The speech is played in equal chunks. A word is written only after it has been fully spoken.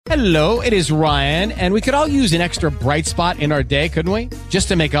Hello, it is Ryan, and we could all use an extra bright spot in our day, couldn't we? Just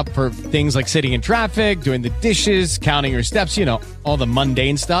to make up for things like sitting in traffic, doing the dishes, counting your steps, you know, all the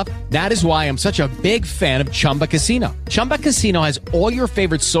mundane stuff. That is why I'm such a big fan of Chumba Casino. Chumba Casino has all your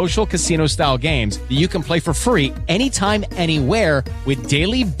favorite social casino-style games that you can play for free anytime, anywhere with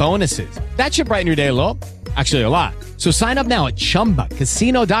daily bonuses. That should brighten your day a little. Actually, a lot. So sign up now at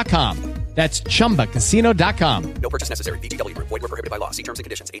ChumbaCasino.com. That's ChumbaCasino.com. No purchase necessary. VGW Group. Void where prohibited by law. See terms and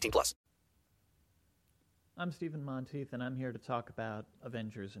conditions. 18+. I'm Stephen Monteith, and I'm here to talk about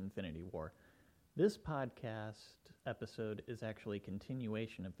Avengers Infinity War. This podcast episode is actually a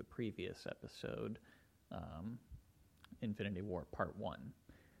continuation of the previous episode, Infinity War Part 1.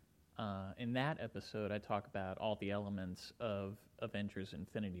 In that episode, I talk about all the elements of Avengers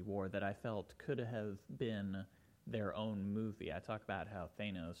Infinity War that I felt could have been their own movie. I talk about how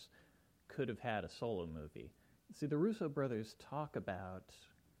Thanos could have had a solo movie. See, the Russo brothers talk about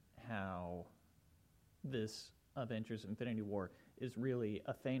how this Avengers Infinity War is really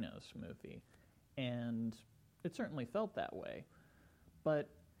a Thanos movie, and it certainly felt that way. But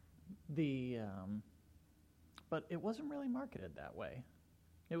but it wasn't really marketed that way.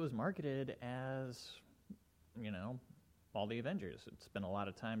 It was marketed as, you know, all the Avengers. It's been a lot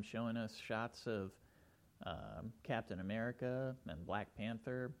of time showing us shots of Captain America and Black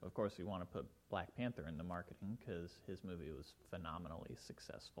Panther. Of course, we want to put Black Panther in the marketing because his movie was phenomenally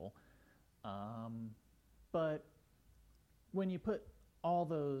successful. But when you put all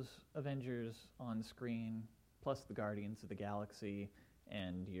those Avengers on screen, plus the Guardians of the Galaxy,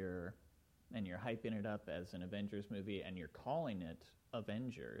 and you're hyping it up as an Avengers movie, and you're calling it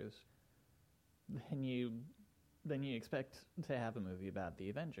Avengers, then you expect to have a movie about the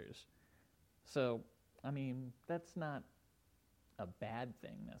Avengers. So, I mean, that's not a bad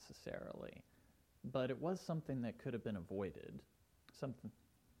thing necessarily, but it was something that could have been avoided,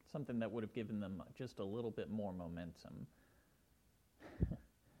 something that would have given them just a little bit more momentum.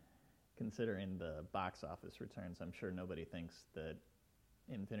 Considering the box office returns, I'm sure nobody thinks that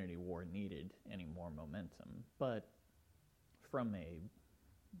Infinity War needed any more momentum, but from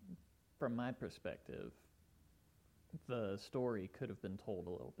my perspective, the story could have been told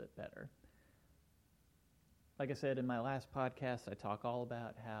a little bit better. Like I said in my last podcast, I talk all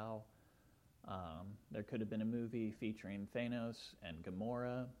about how there could have been a movie featuring Thanos and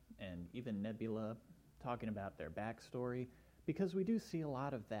Gamora and even Nebula talking about their backstory, because we do see a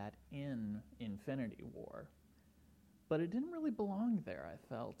lot of that in Infinity War. But it didn't really belong there, I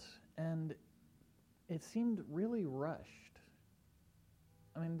felt, and it seemed really rushed.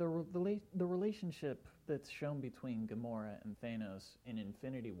 I mean, the relationship that's shown between Gamora and Thanos in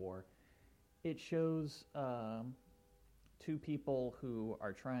Infinity War, it shows two people who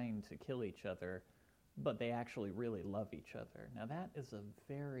are trying to kill each other, but they actually really love each other. Now, that is a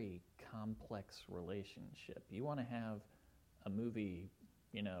very complex relationship. You want to have a movie,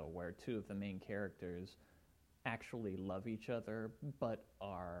 you know, where two of the main characters actually love each other, but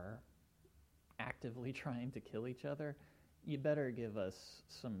are actively trying to kill each other. You better give us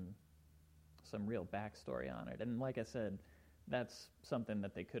some real backstory on it. And like I said, that's something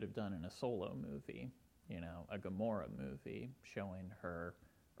that they could have done in a solo movie, you know, a Gamora movie showing her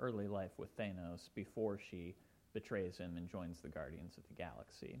early life with Thanos before she betrays him and joins the Guardians of the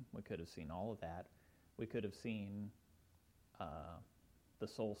Galaxy. We could have seen all of that. We could have seen the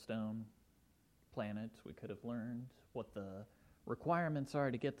Soul Stone planet. We could have learned what the requirements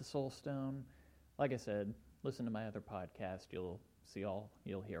are to get the Soul Stone. Like I said, listen to my other podcast. You'll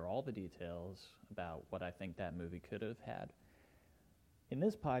hear all the details about what I think that movie could have had. In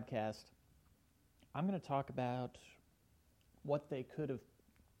this podcast, I'm going to talk about what they could have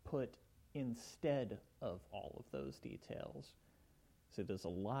put instead of all of those details. So there's a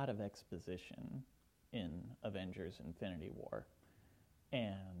lot of exposition in Avengers Infinity War.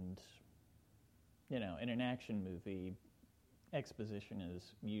 And, you know, in an action movie, exposition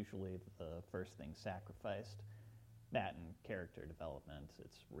is usually the first thing sacrificed. That and character development,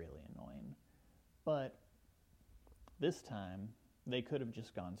 it's really annoying. But this time, they could have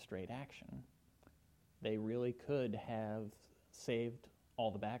just gone straight action. They really could have saved all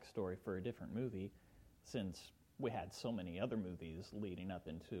the backstory for a different movie, since we had so many other movies leading up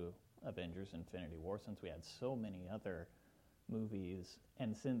into Avengers Infinity War, since we had so many other movies,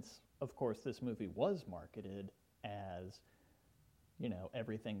 and since, of course, this movie was marketed as, you know,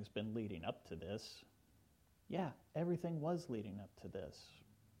 everything's been leading up to this. Yeah, everything was leading up to this.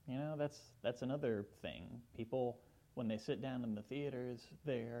 You know, that's another thing. People, when they sit down in the theaters,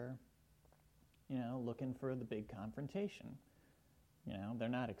 they're, you know, looking for the big confrontation. You know, they're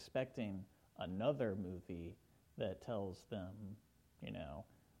not expecting another movie that tells them, you know,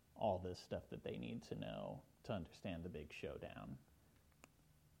 all this stuff that they need to know to understand the big showdown.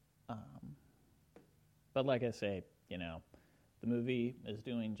 But like I say, the movie is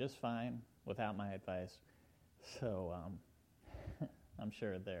doing just fine without my advice. So I'm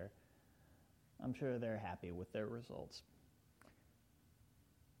sure they're happy with their results.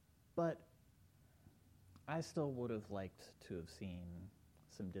 But I still would have liked to have seen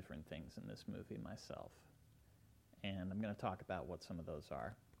some different things in this movie myself. And I'm going to talk about what some of those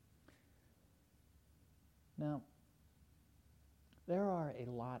are. Now, there are a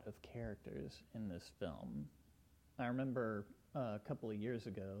lot of characters in this film. I remember a couple of years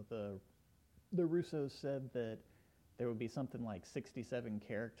ago, the Russos said that there would be something like 67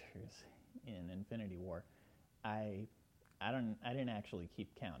 characters in Infinity War. I didn't actually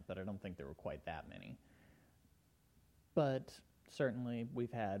keep count, but I don't think there were quite that many. But certainly we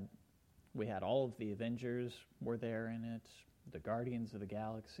had all of the Avengers were there in it, the Guardians of the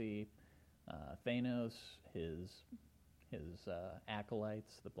Galaxy, Thanos, his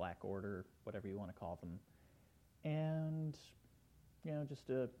acolytes, the Black Order, whatever you want to call them, and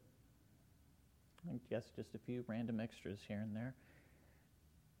just a few random extras here and there.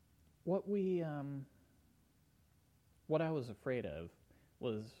 What I was afraid of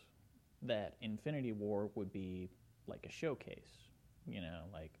was that Infinity War would be like a showcase,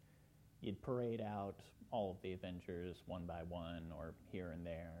 like you'd parade out all of the Avengers one by one or here and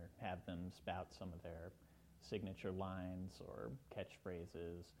there, have them spout some of their signature lines or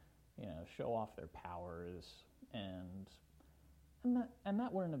catchphrases, show off their powers, and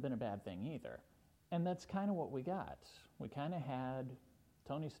that wouldn't have been a bad thing either. And that's kind of what we got. We kind of had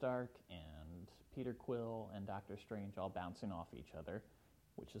Tony Stark and Peter Quill and Doctor Strange all bouncing off each other,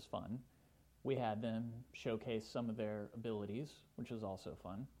 which is fun. We had them showcase some of their abilities, which was also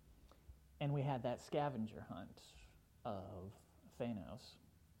fun. And we had that scavenger hunt of Thanos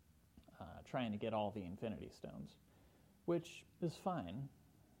trying to get all the Infinity Stones, which is fine.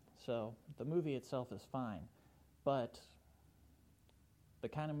 So the movie itself is fine. But the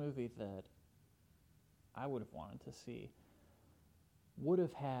kind of movie that I would have wanted to see would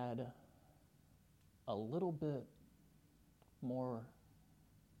have had a little bit more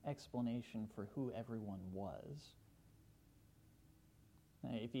explanation for who everyone was.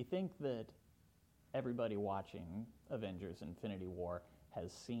 Now, if you think that everybody watching Avengers Infinity War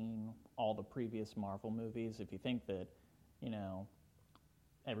has seen all the previous Marvel movies, if you think that,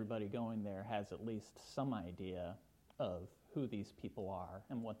 everybody going there has at least some idea of who these people are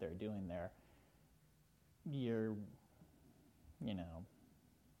and what they're doing there, you're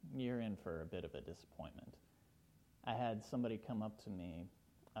in for a bit of a disappointment. I had somebody come up to me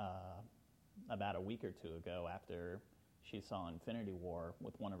about a week or two ago after she saw Infinity War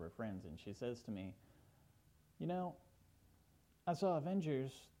with one of her friends, and she says to me, I saw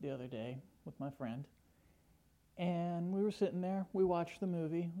Avengers the other day with my friend, and we were sitting there, we watched the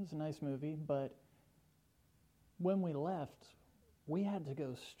movie, it was a nice movie, but when we left, we had to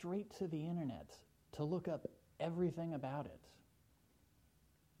go straight to the internet to look up everything about it.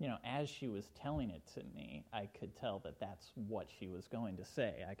 As she was telling it to me, I could tell that that's what she was going to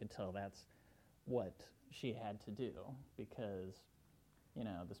say. I could tell that's what she had to do because,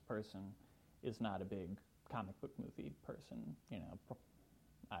 this person is not a big comic book movie person.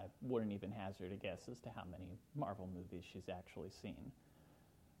 I wouldn't even hazard a guess as to how many Marvel movies she's actually seen.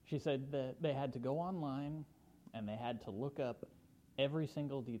 She said that they had to go online and they had to look up every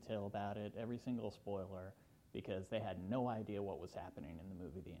single detail about it, every single spoiler, because they had no idea what was happening in the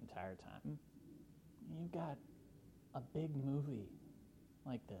movie the entire time. You've got a big movie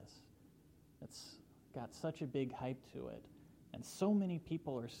like this. It's got such a big hype to it, and so many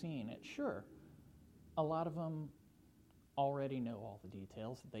people are seeing it. Sure, a lot of them already know all the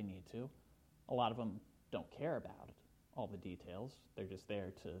details that they need to. A lot of them don't care about it, all the details. They're just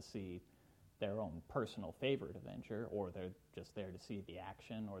there to see their own personal favorite Avenger, or they're just there to see the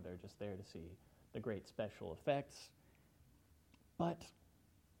action, or they're just there to see the great special effects. But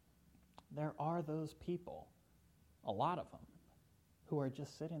there are those people, a lot of them, who are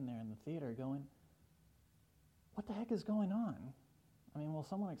just sitting there in the theater going, what the heck is going on? I mean, will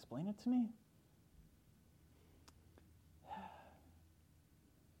someone explain it to me?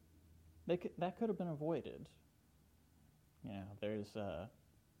 That could have been avoided. There's a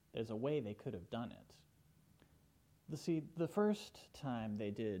way they could have done it. The first time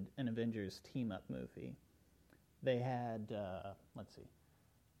they did an Avengers team-up movie, they had,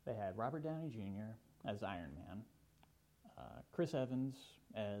 they had Robert Downey Jr. as Iron Man, Chris Evans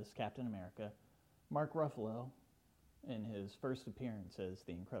as Captain America, Mark Ruffalo in his first appearance as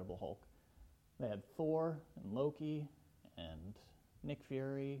the Incredible Hulk. They had Thor and Loki and Nick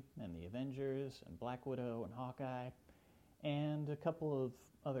Fury and the Avengers and Black Widow and Hawkeye and a couple of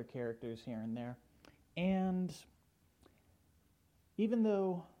other characters here and there. And even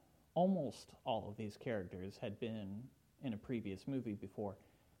though almost all of these characters had been in a previous movie before,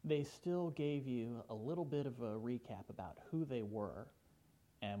 they still gave you a little bit of a recap about who they were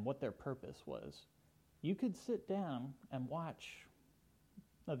and what their purpose was. You could sit down and watch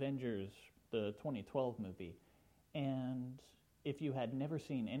Avengers, the 2012 movie, and if you had never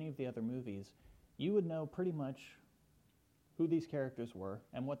seen any of the other movies, you would know pretty much who these characters were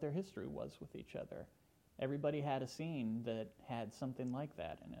and what their history was with each other. Everybody had a scene that had something like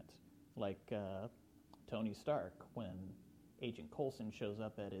that in it, like Tony Stark when Agent Coulson shows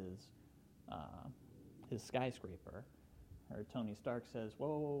up at his skyscraper. Or Tony Stark says,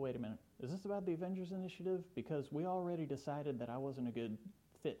 whoa, wait a minute. Is this about the Avengers Initiative? Because we already decided that I wasn't a good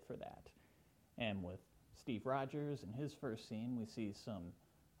fit for that. And with Steve Rogers in his first scene, we see some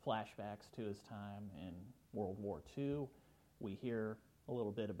flashbacks to his time in World War II. We hear a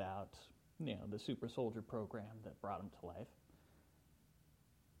little bit about, the super soldier program that brought him to life.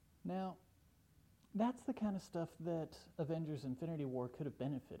 Now, that's the kind of stuff that Avengers Infinity War could have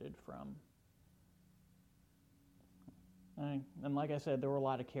benefited from. And like I said, there were a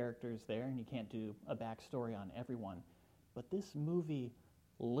lot of characters there, and you can't do a backstory on everyone. But this movie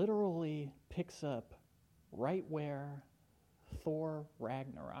literally picks up right where Thor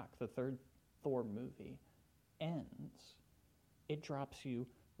Ragnarok, the third Thor movie, ends. It drops you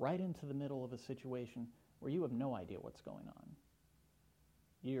right into the middle of a situation where you have no idea what's going on.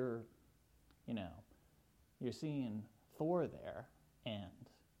 You're seeing Thor there, and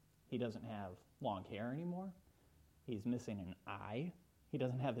he doesn't have long hair anymore. He's missing an eye. He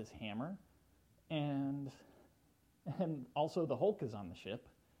doesn't have his hammer. And also the Hulk is on the ship.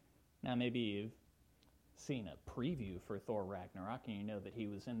 Now maybe you've seen a preview for Thor Ragnarok and you know that he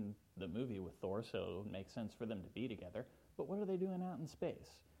was in the movie with Thor, so it makes sense for them to be together. But what are they doing out in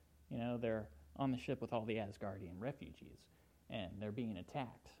space? They're on the ship with all the Asgardian refugees, and they're being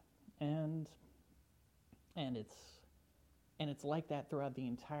attacked. And it's like that throughout the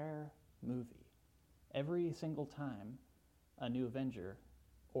entire movie. Every single time a new Avenger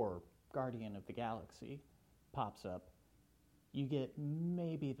or Guardian of the Galaxy pops up, you get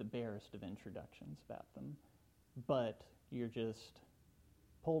maybe the barest of introductions about them, but you're just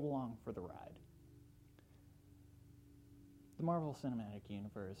pulled along for the ride. The Marvel Cinematic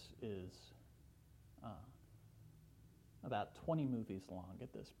Universe is about 20 movies long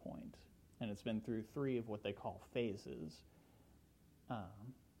at this point, and it's been through 3 of what they call phases.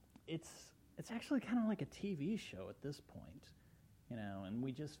 It's actually kind of like a TV show at this point, and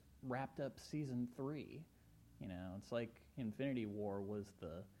we just wrapped up season 3. It's like Infinity War was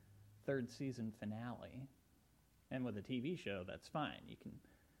the 3rd season finale, and with a TV show, that's fine. You can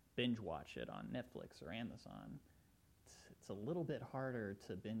binge watch it on Netflix or Amazon. It's a little bit harder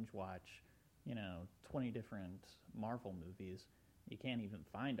to binge watch, 20 different Marvel movies. You can't even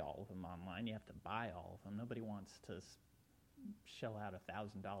find all of them online. You have to buy all of them. Nobody wants to shell out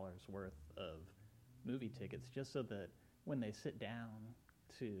 $1,000 worth of movie tickets just so that when they sit down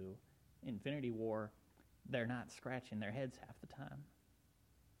to Infinity War, they're not scratching their heads half the time.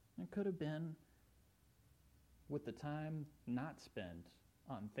 It could have been, with the time not spent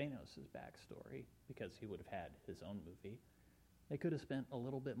on Thanos' backstory, because he would have had his own movie, they could have spent a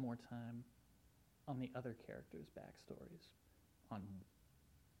little bit more time on the other characters' backstories, on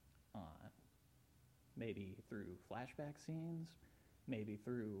maybe through flashback scenes, maybe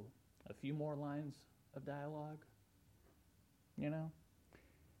through a few more lines of dialogue.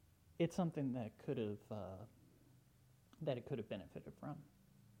 It's something that it could have benefited from.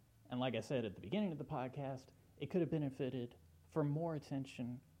 And like I said at the beginning of the podcast, it could have benefited from more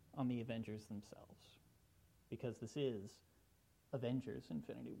attention on the Avengers themselves, because this is Avengers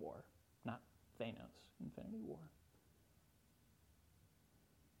Infinity War, not Thanos Infinity War.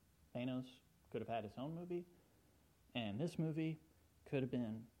 Thanos could have had his own movie, and this movie could have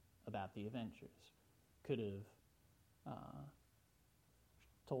been about the Avengers. Could have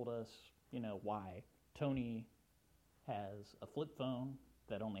told us, why Tony has a flip phone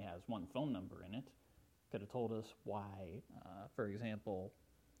that only has one phone number in it. Could have told us why, for example,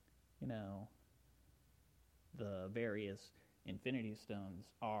 the various Infinity Stones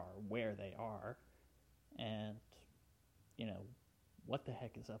are where they are, and, what the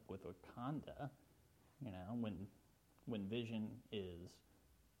heck is up with Wakanda, when Vision is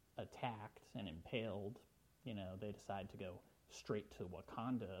attacked and impaled, they decide to go straight to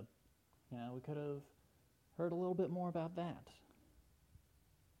Wakanda. We could have heard a little bit more about that.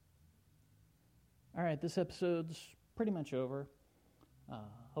 All right, this episode's pretty much over.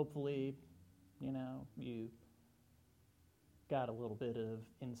 Hopefully, you got a little bit of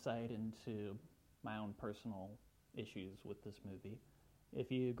insight into my own personal issues with this movie.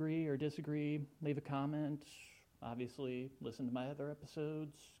 If you agree or disagree, leave a comment. Obviously, listen to my other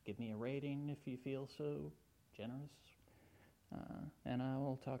episodes. Give me a rating if you feel so generous. And I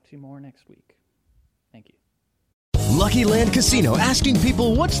will talk to you more next week. Thank you. Lucky Land Casino, asking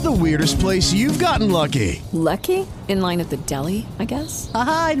people, what's the weirdest place you've gotten lucky? Lucky? In line at the deli, I guess?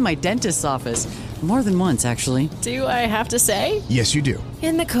 Aha, in my dentist's office. More than once, actually. Do I have to say? Yes, you do.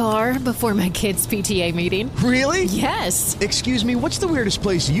 In the car before my kids' PTA meeting. Really? Yes. Excuse me, what's the weirdest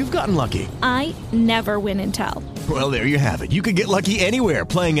place you've gotten lucky? I never win and tell. Well, there you have it. You can get lucky anywhere,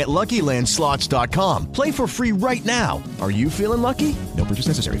 playing at LuckyLandSlots.com. Play for free right now. Are you feeling lucky? No purchase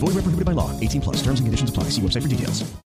necessary. Void where prohibited by law. 18+. Terms and conditions apply. See website for details.